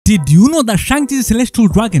Did you know that Shanks is a celestial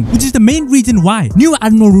dragon, which is the main reason why new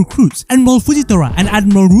Admiral recruits Admiral Fujitora and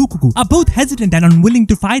Admiral Ryokugyu are both hesitant and unwilling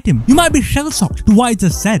to fight him? You might be shell-shocked to what I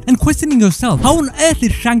just said and questioning yourself, how on earth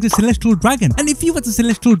is Shanks a celestial dragon? And if he was a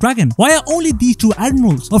celestial dragon, why are only these two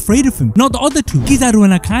admirals afraid of him, not the other two, Kizaru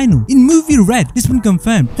and Akainu? In movie Red, it's been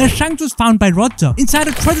confirmed that Shanks was found by Roger inside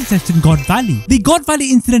a treasure chest in God Valley. The God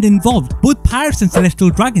Valley incident involved both pirates and celestial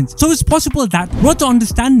dragons, so it's possible that Roger,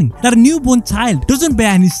 understanding that a newborn child doesn't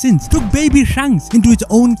bear any sins, took baby Shanks into his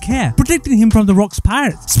own care, protecting him from the Rock's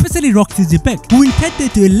pirates, especially 𝚲𝚙𝚎𝚑𝚝, who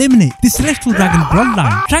intended to eliminate the celestial dragon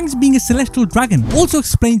bloodline. Shanks, being a celestial dragon, also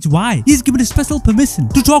explains why he is given a special permission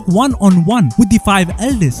to talk one-on-one with the 5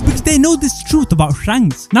 elders, because they know this truth about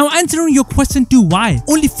Shanks. Now, answering your question to why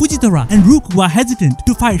only Fujitora and Ryokugyu are hesitant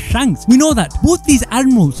to fight Shanks, we know that both these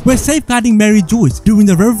admirals were safeguarding Mary Joyce during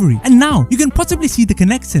the reverie, and now you can possibly see the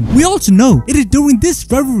connection. We also know it is during this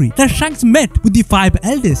reverie that Shanks met with the 5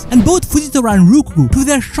 elders, and both Fujitora and Ryokugyu, to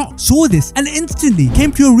their shock, saw this and instantly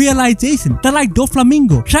came to a realization that, like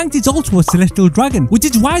Doflamingo, Shanks is also a celestial dragon, which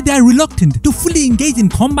is why they are reluctant to fully engage in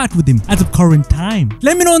combat with him as of current time.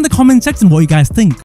 Let me know in the comment section what you guys think.